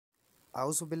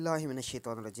आउज़ुबिल्लाहि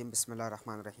मिनश्शैतानिर्रजीम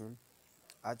बिस्मिल्लाहिर्रहमानिर्रहीम।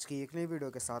 आज की एक नई वीडियो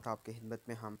के साथ आपकी खिदमत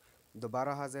में हम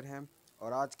दोबारा हाज़िर हैं।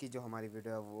 और आज की जो हमारी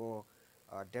वीडियो है वो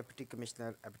डिप्टी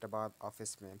कमिश्नर एबटाबाद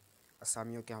ऑफ़िस में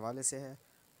असामियों के हवाले से है।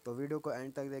 तो वीडियो को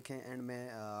एंड तक देखें। एंड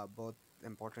में बहुत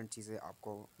इंपॉर्टेंट चीज़ें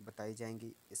आपको बताई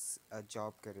जाएंगी इस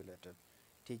जॉब के रिलेटेड।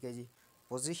 ठीक है जी।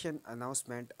 Position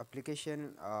announcement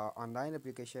application online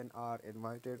application are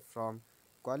invited from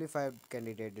qualified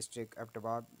candidate district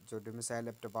Abbottabad, जो डोमिसाइल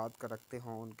अब्टाबाद का रखते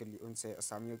हों उनके लिए उनसे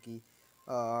असामियों की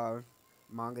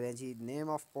मांग रहे हैं जी। नेम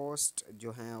ऑफ पोस्ट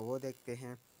जो हैं वो देखते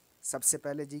हैं। सबसे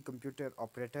पहले जी कंप्यूटर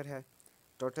ऑपरेटर है।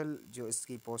 टोटल जो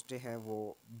इसकी पोस्टें हैं वो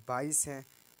 22 हैं।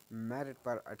 मेरिट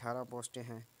पर 18 पोस्टें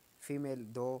हैं। Female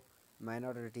 2,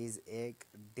 minorities 1,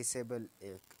 disable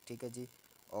 1। ठीक है जी।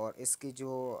 और इसकी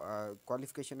जो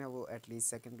क्वालिफ़िकेशन है वो at least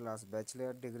second class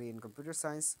bachelor degree in computer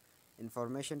science,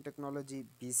 information technology,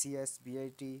 BCS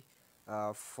BIT,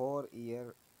 4 year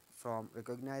from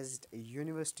recognized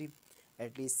university,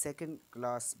 at least second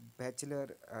class bachelor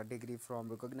degree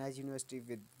from recognized university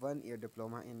with 1 year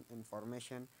diploma in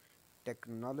information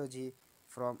technology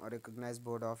from a recognized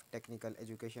board of technical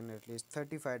education, at least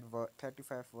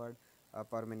 35 word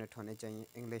पर minute होने चाहिए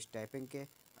English typing के।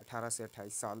 18 से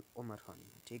 28 साल उम्र होनी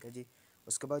है। ठीक है जी।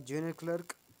 उसके बाद जूनियर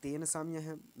क्लर्क 3 असामियाँ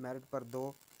हैं, मेरिट पर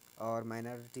 2 और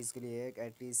माइनॉरिटीज़ के लिए 1,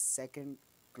 at least second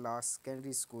class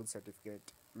secondary school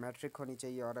certificate, matric होनी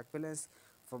चाहिए और एक्विलेंस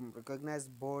from recognised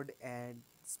board and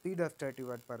speed of 30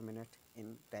 word पर minute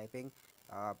in typing.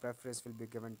 Preference will be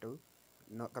given to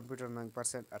computer knowing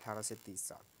person 18 से 30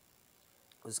 साल।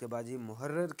 उसके बाद ये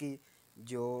मुहर्रर की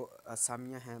जो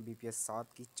असामियाँ हैं BPS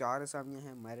 7 की 4 असामियाँ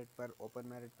हैं, मेरिट पर ओपन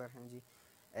मेरिट पर हैं जी।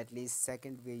 At least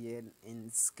second VN in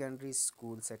secondary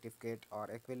school certificate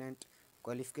और equivalent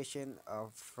qualification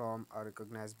from a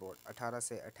recognised board. 18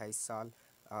 से 28 साल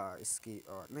इसकी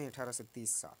नहीं 18 से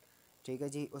 30 साल। ठीक है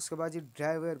जी। उसके बाद जी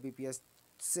ड्राइवर BPS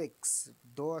 6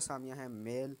 2 असामियाँ हैं,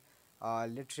 mail,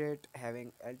 literate,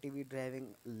 having LTV driving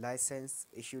license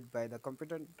issued by the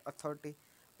competent authority.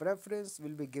 Preference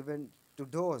will be given to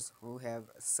those who have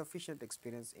sufficient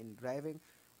experience in driving,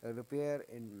 repair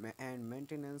and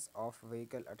maintenance of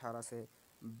vehicle। 18 से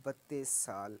 32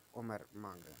 साल उम्र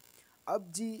मांग रहे हैं।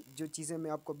 अब जी जो चीज़ें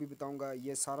मैं आपको अभी बताऊंगा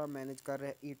ये सारा मैनेज कर रहे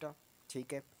हैं ईटा।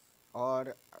 ठीक है।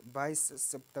 और 22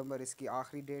 सितंबर इसकी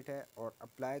आखिरी डेट है और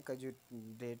अप्लाई का जो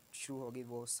डेट शुरू होगी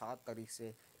वो 7 तारीख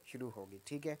से शुरू होगी।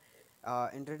 ठीक है।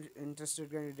 इंटरेस्टेड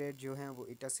कैंडिडेट जो हैं वो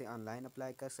ईटा से ऑनलाइन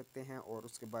अप्लाई कर सकते हैं और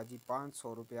उसके बाद जी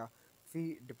 500 रुपया फ़ी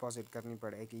डिपॉज़िट करनी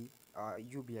पड़ेगी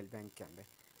UBL बैंक के अंदर।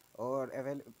 और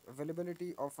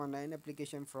availability of online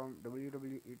application from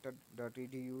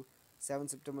www.ita.edu 7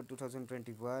 सितंबर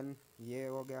 2021 ये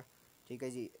हो गया। ठीक है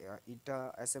जी। ईटा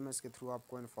SMS के थ्रू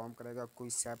आपको इन्फॉर्म करेगा, कोई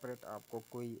सेपरेट आपको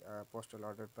कोई पोस्टल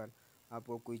ऑर्डर पर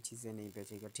आपको कोई चीज़ें नहीं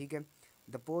भेजेगा। ठीक है।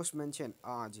 द पोस्ट मेंशन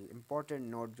आज इम्पॉर्टेंट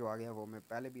नोट जो आ गया वो मैं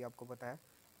पहले भी आपको बताया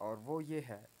और वो ये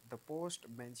है, the post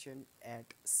mention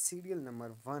eight serial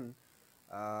number 1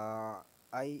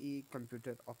 IE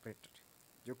computer operator.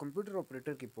 जो कंप्यूटर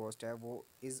ऑपरेटर की पोस्ट है वो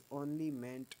is only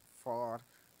meant for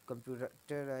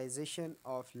computerisation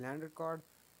of land record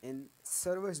in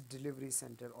service delivery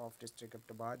centre of district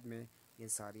Abbottabad में ये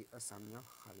सारी असामियाँ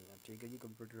खाली हैं। ठीक है जी।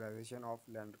 कंप्यूटराइजेशन ऑफ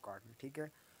लैंड रिकॉर्ड में। ठीक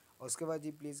है। और उसके बाद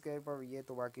जी प्लीज़ केयर पर ये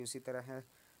तो बाकी उसी तरह है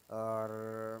और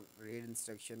रीड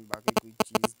इंस्ट्रक्शन बाकी कोई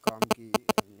चीज़ काम की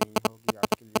नहीं होगी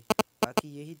आपके लिए। बाकी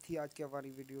यही थी आज की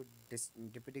हमारी वीडियो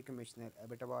डिप्टी कमिश्नर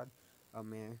एबटाबाद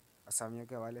में असामियों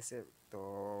के हवाले से। तो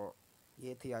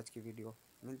ये थी आज की वीडियो।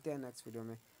 मिलते हैं नेक्स्ट वीडियो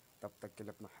में, तब तक के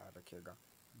लिए अपना ख्याल रखिएगा।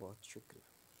 बहुत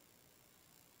शुक्रिया।